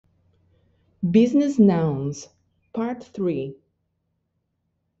Business Nouns, Part 3.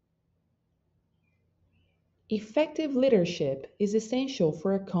 Effective leadership is essential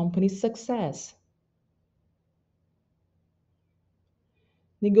for a company's success.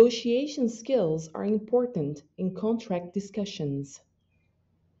 Negotiation skills are important in contract discussions.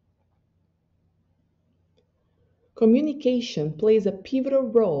 Communication plays a pivotal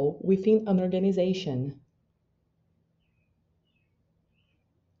role within an organization.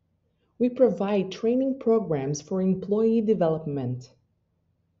 We provide training programs for employee development.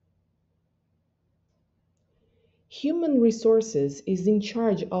 Human resources is in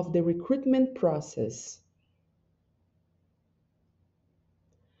charge of the recruitment process.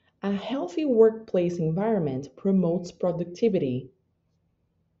 A healthy workplace environment promotes productivity.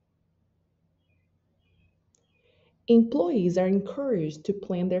 Employees are encouraged to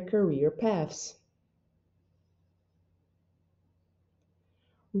plan their career paths.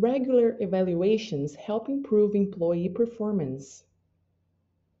 Regular evaluations help improve employee performance.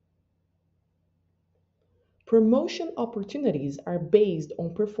 Promotion opportunities are based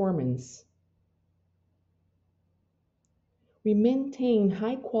on performance. We maintain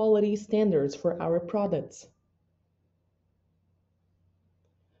high quality standards for our products.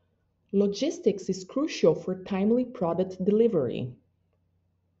 Logistics is crucial for timely product delivery.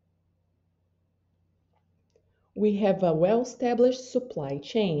 We have a well-established supply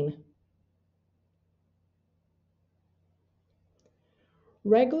chain.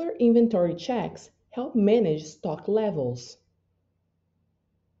 Regular inventory checks help manage stock levels.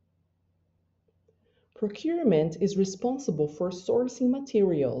 Procurement is responsible for sourcing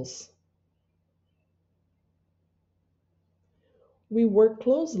materials. We work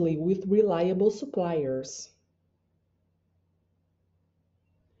closely with reliable suppliers.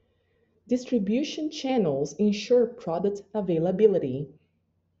 Distribution channels ensure product availability.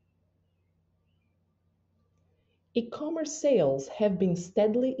 E-commerce sales have been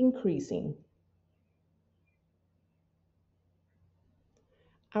steadily increasing.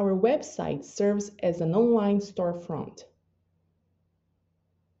 Our website serves as an online storefront.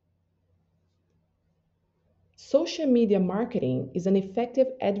 Social media marketing is an effective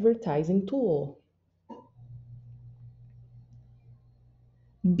advertising tool.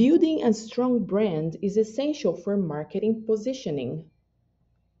 Building a strong brand is essential for marketing positioning.